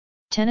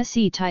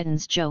Tennessee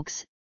Titans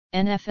jokes,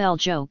 NFL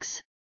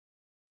jokes.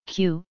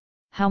 Q.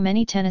 How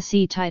many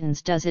Tennessee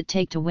Titans does it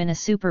take to win a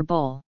Super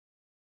Bowl?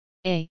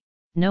 A.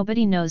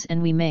 Nobody knows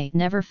and we may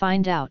never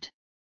find out.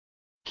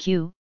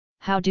 Q.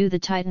 How do the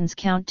Titans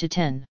count to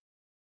 10?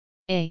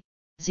 A.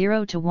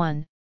 0 to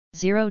 1,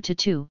 0 to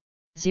 2,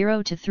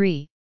 0 to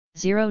 3,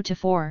 0 to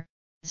 4,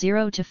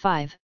 0 to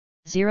 5,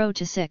 0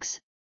 to 6,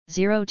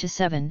 0 to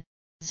 7,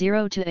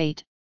 0 to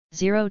 8,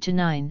 0 to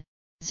 9,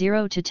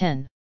 0 to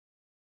 10.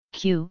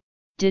 Q.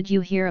 Did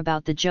you hear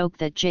about the joke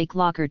that Jake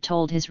Locker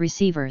told his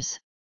receivers?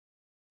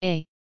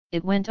 A.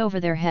 It went over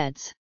their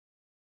heads.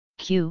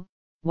 Q.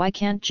 Why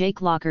can't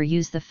Jake Locker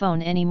use the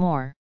phone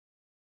anymore?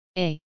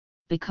 A.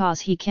 Because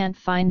he can't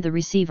find the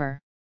receiver.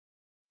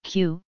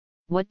 Q.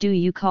 What do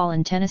you call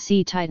an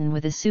Tennessee Titan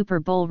with a Super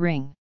Bowl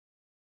ring?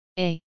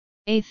 A.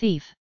 A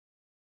thief.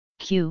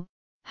 Q.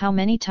 How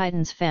many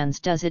Titans fans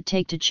does it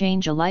take to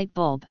change a light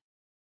bulb?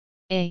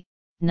 A.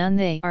 None.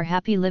 They are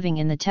happy living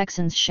in the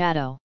Texans'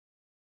 shadow.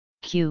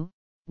 Q.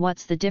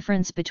 What's the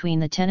difference between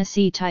the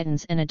Tennessee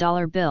Titans and a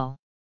dollar bill?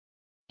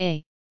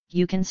 A.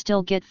 You can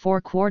still get 4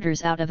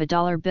 quarters out of a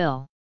dollar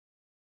bill.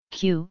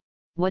 Q.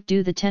 What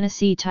do the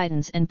Tennessee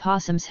Titans and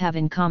possums have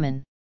in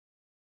common?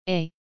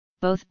 A.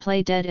 Both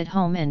play dead at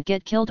home and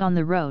get killed on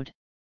the road.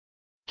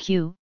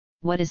 Q.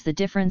 What is the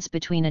difference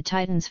between a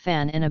Titans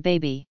fan and a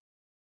baby?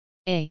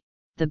 A.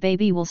 The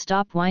baby will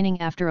stop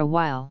whining after a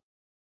while.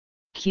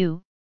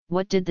 Q.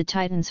 What did the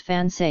Titans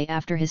fan say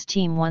after his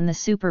team won the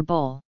Super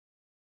Bowl?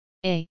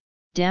 A.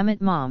 Damn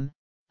it, Mom,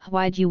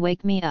 why'd you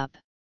wake me up?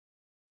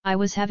 I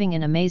was having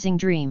an amazing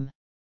dream.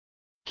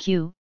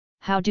 Q.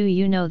 How do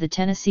you know the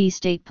Tennessee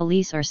State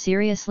Police are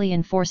seriously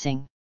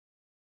enforcing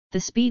the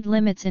speed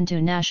limits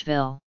into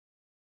Nashville?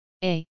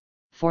 A.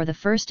 For the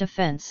first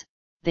offense,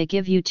 they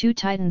give you 2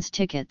 Titans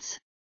tickets.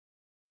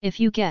 If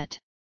you get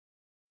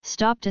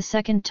stopped a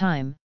second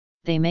time,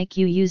 they make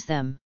you use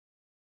them.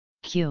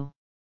 Q.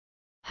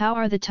 How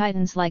are the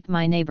Titans like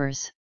my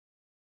neighbors?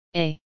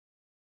 A.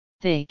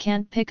 They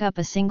can't pick up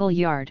a single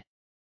yard.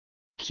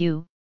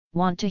 Q.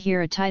 Want to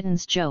hear a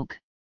Titans joke?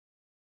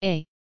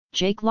 A.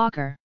 Jake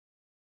Locker.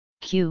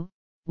 Q.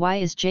 Why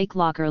is Jake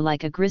Locker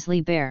like a grizzly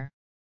bear?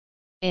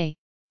 A.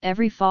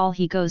 Every fall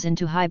he goes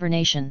into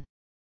hibernation.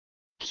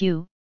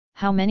 Q.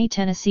 How many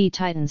Tennessee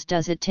Titans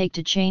does it take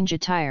to change a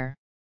tire?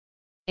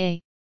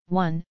 A.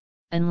 1,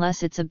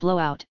 unless it's a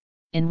blowout,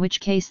 in which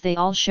case they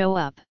all show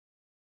up.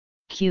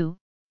 Q.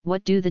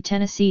 What do the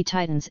Tennessee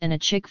Titans and a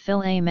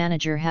Chick-fil-A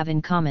manager have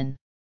in common?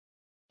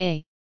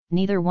 A.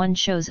 Neither one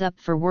shows up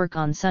for work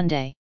on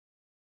Sunday.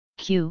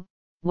 Q.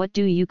 What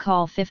do you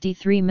call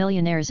 53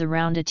 millionaires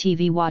around a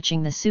TV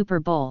watching the Super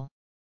Bowl?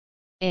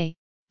 A.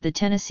 The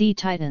Tennessee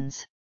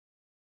Titans.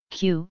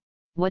 Q.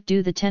 What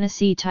do the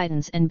Tennessee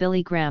Titans and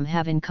Billy Graham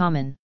have in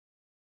common?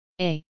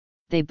 A.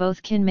 They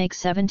both can make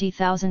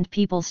 70,000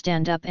 people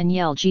stand up and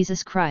yell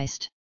Jesus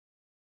Christ.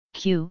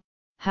 Q.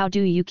 How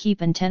do you keep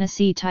an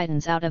Tennessee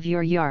Titans out of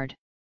your yard?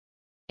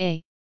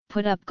 A.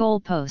 Put up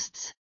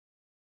goalposts.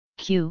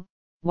 Q.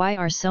 Why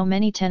are so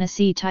many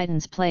Tennessee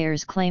Titans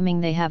players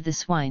claiming they have the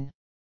swine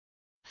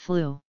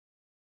flu?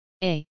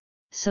 A.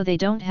 So they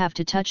don't have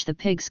to touch the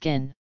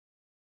pigskin.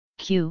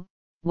 Q.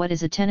 What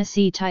is a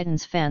Tennessee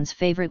Titans fan's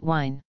favorite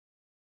wine?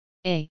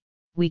 A.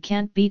 We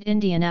can't beat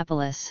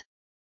Indianapolis.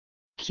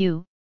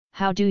 Q.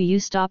 How do you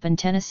stop an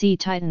Tennessee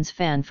Titans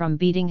fan from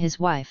beating his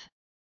wife?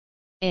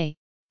 A.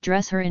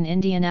 Dress her in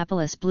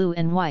Indianapolis blue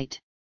and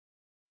white.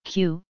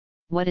 Q.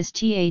 What is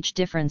th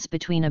difference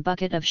between a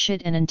bucket of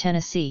shit and an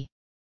Tennessee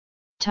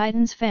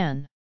Titans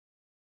fan?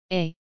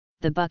 A.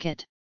 The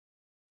bucket.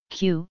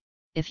 Q.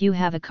 If you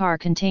have a car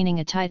containing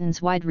a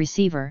Titans wide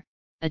receiver,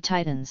 a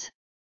Titans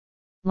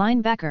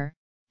linebacker,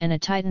 and a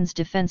Titans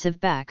defensive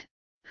back,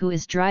 who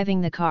is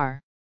driving the car?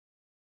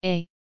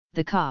 A.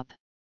 The cop.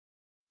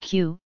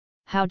 Q.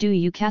 How do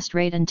you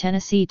castrate an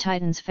Tennessee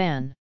Titans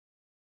fan?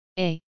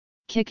 A.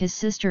 Kick his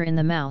sister in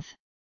the mouth.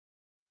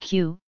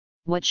 Q.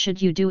 What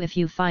should you do if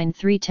you find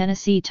 3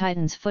 Tennessee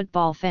Titans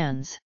football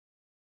fans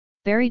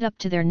buried up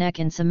to their neck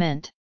in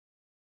cement?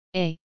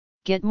 A.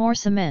 Get more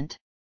cement.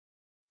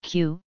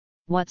 Q.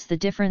 What's the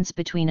difference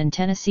between an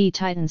Tennessee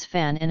Titans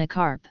fan and a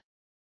carp?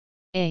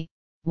 A.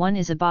 One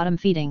is a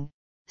bottom-feeding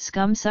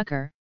scum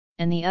sucker,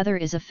 and the other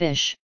is a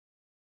fish.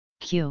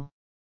 Q.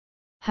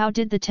 How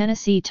did the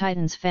Tennessee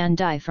Titans fan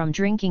die from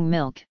drinking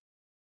milk?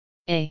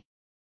 A.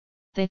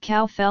 The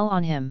cow fell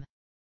on him.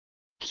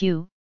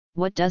 Q.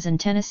 What does an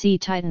Tennessee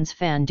Titans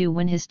fan do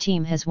when his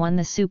team has won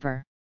the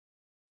Super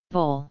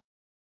Bowl?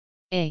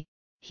 A.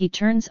 He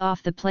turns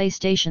off the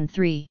PlayStation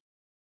 3.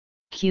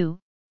 Q.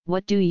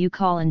 What do you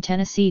call an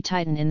Tennessee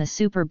Titan in the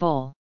Super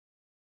Bowl?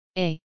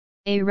 A.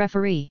 A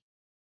referee.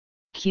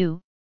 Q.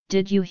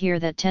 Did you hear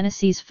that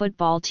Tennessee's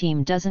football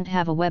team doesn't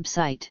have a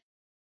website?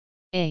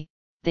 A.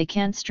 They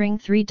can't string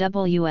 3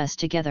 Ws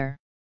together.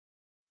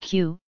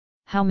 Q.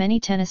 How many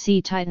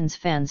Tennessee Titans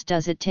fans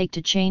does it take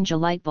to change a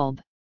light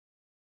bulb?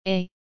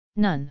 A.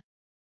 None.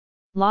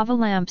 Lava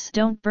lamps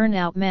don't burn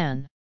out,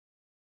 man.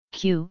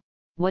 Q.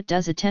 What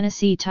does a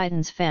Tennessee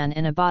Titans fan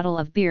and a bottle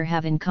of beer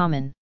have in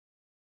common?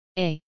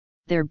 A.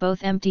 They're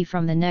both empty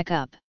from the neck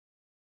up.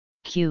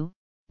 Q.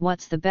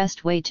 What's the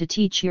best way to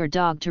teach your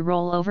dog to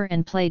roll over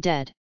and play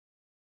dead?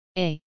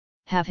 A.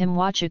 Have him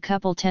watch a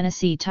couple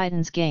Tennessee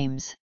Titans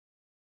games.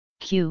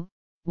 Q.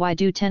 Why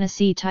do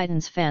Tennessee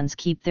Titans fans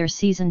keep their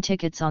season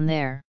tickets on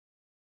their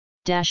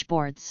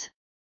dashboards?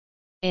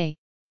 A.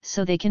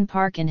 So they can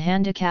park in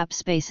handicap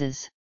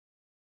spaces.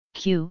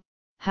 Q.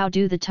 How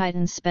do the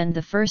Titans spend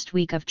the first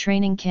week of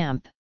training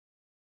camp?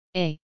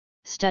 A.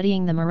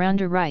 Studying the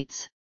Miranda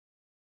rights.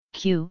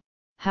 Q.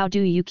 How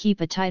do you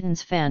keep a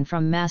Titans fan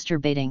from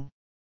masturbating?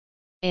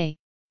 A.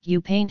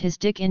 You paint his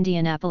dick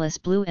Indianapolis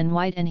blue and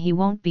white and he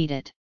won't beat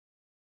it.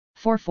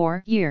 For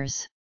 4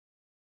 years.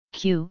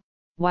 Q.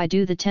 Why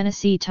do the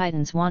Tennessee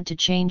Titans want to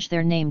change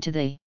their name to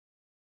the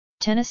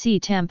Tennessee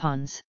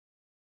Tampons?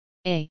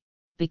 A.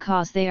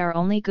 Because they are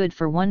only good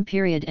for one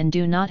period and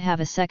do not have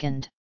a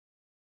second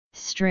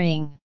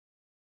string.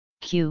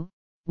 Q.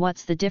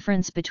 What's the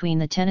difference between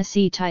the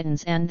Tennessee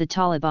Titans and the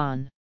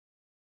Taliban?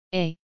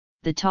 A.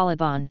 The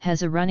Taliban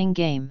has a running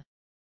game.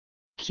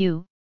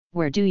 Q.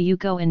 Where do you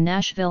go in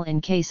Nashville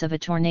in case of a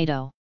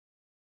tornado?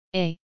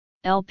 A.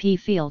 LP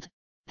Field,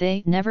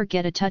 they never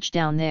get a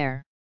touchdown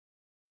there.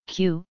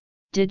 Q.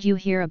 Did you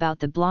hear about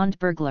the blonde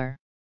burglar?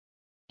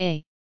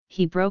 A.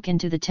 He broke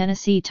into the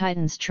Tennessee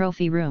Titans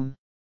trophy room.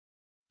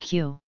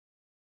 Q.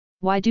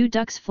 Why do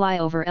ducks fly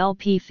over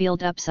LP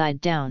Field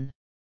upside down?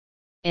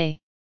 A.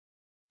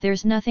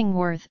 There's nothing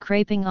worth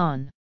craping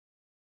on.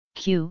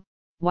 Q.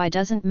 Why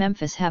doesn't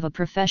Memphis have a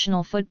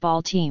professional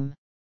football team?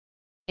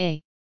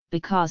 A.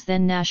 Because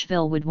then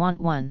Nashville would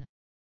want one.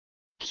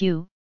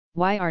 Q.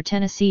 Why are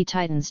Tennessee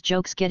Titans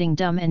jokes getting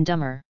dumb and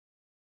dumber?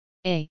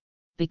 A.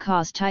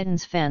 Because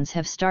Titans fans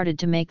have started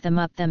to make them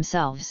up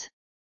themselves.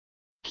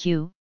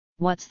 Q.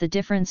 What's the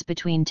difference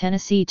between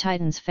Tennessee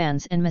Titans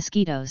fans and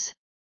mosquitoes?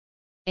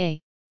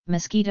 A.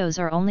 Mosquitoes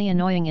are only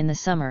annoying in the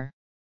summer.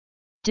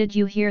 Did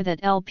you hear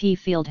that LP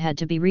Field had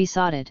to be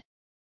resodded?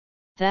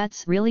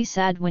 That's really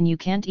sad when you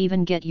can't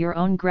even get your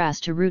own grass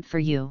to root for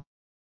you.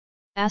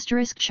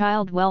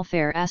 Child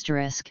welfare.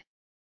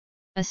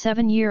 A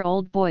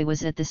 7-year-old boy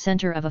was at the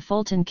center of a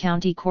Fulton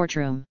County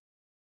courtroom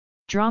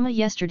drama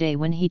yesterday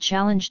when he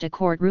challenged a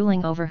court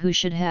ruling over who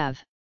should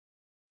have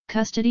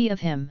custody of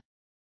him.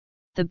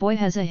 The boy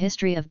has a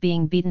history of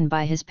being beaten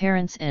by his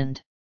parents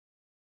and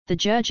the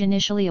judge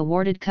initially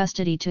awarded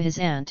custody to his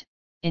aunt,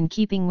 in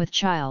keeping with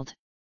child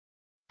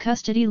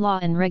custody law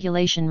and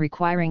regulation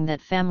requiring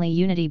that family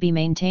unity be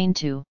maintained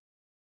to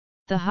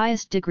the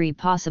highest degree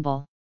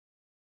possible.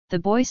 The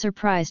boy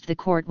surprised the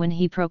court when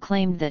he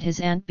proclaimed that his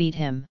aunt beat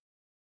him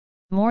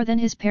more than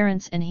his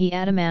parents and he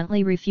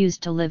adamantly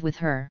refused to live with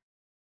her.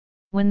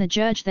 When the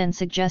judge then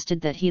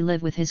suggested that he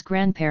live with his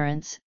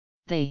grandparents,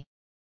 the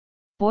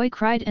boy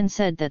cried and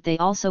said that they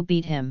also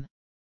beat him.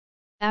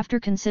 After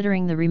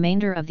considering the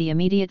remainder of the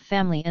immediate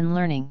family and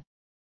learning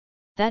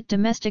that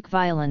domestic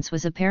violence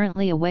was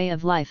apparently a way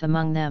of life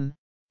among them,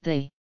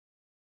 the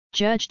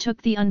judge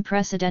took the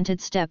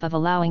unprecedented step of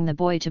allowing the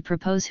boy to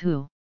propose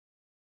who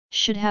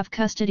should have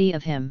custody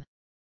of him.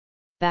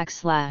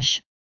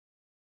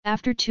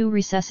 After 2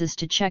 recesses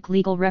to check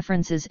legal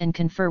references and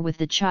confer with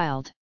the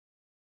child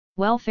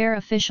welfare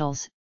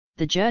officials,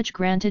 the judge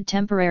granted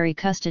temporary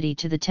custody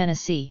to the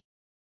Tennessee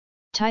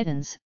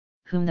Titans,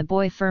 whom the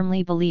boy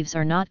firmly believes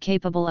are not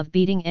capable of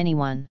beating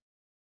anyone.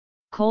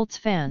 Colts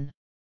fan.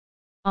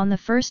 On the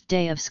first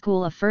day of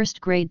school, a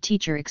first-grade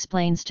teacher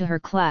explains to her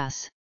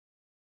class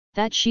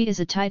that she is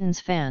a Titans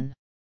fan.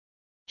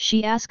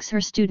 She asks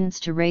her students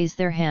to raise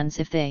their hands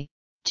if they,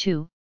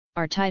 too,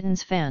 are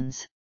Titans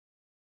fans.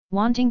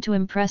 Wanting to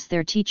impress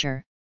their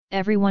teacher,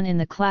 everyone in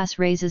the class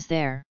raises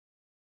their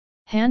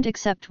hand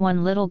except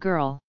one little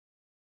girl.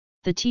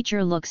 The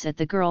teacher looks at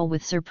the girl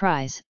with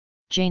surprise.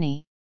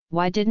 "Janie,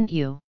 why didn't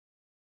you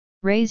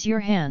raise your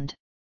hand?"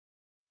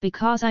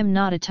 "Because I'm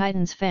not a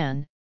Titans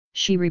fan,"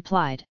 she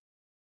replied.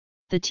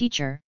 The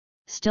teacher,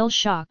 still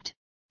shocked,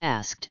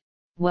 asked,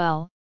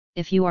 "Well,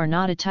 if you are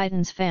not a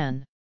Titans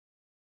fan,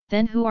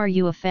 then who are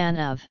you a fan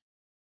of?"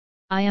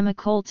 "I am a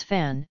Colts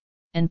fan,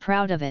 and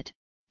proud of it,"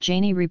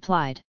 Janie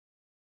replied.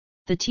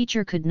 The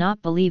teacher could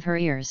not believe her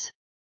ears.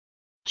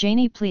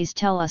 "Janie, please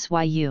tell us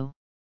why you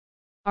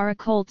are a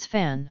Colts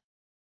fan."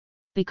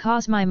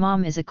 "Because my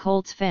mom is a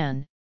Colts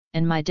fan,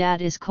 and my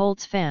dad is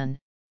Colts fan,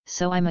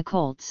 so I'm a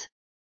Colts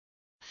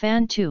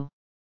fan too."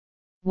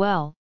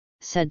 "Well,"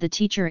 said the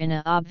teacher in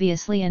a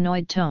obviously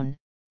annoyed tone,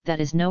 "that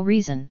is no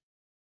reason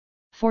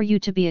for you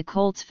to be a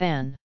Colts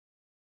fan.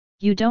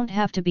 You don't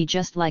have to be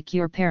just like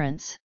your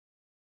parents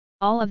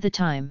all of the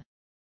time.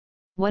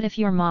 What if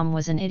your mom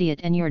was an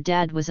idiot and your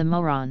dad was a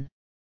moron?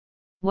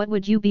 What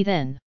would you be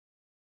then?"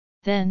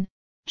 "Then,"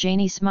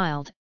 Janie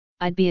smiled,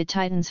 "I'd be a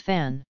Titans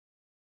fan."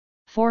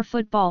 4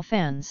 football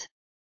fans.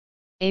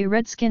 A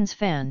Redskins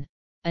fan,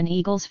 an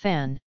Eagles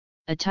fan,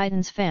 a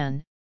Titans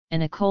fan,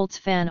 and a Colts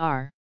fan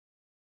are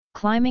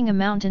climbing a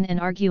mountain and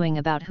arguing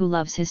about who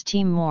loves his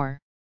team more.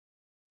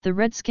 The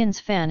Redskins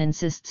fan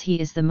insists he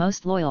is the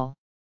most loyal.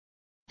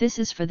 "This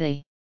is for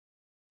the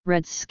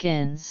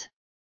Redskins,"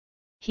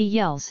 he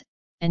yells,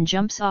 and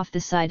jumps off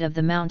the side of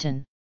the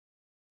mountain.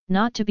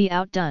 Not to be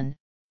outdone,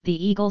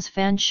 the Eagles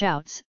fan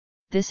shouts,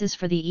 "This is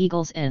for the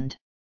Eagles," and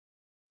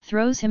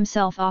throws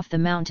himself off the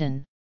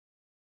mountain.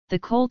 The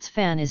Colts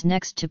fan is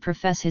next to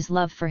profess his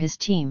love for his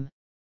team.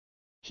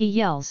 He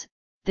yells,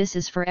 "This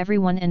is for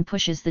everyone," and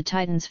pushes the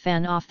Titans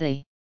fan off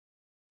the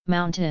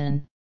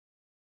mountain.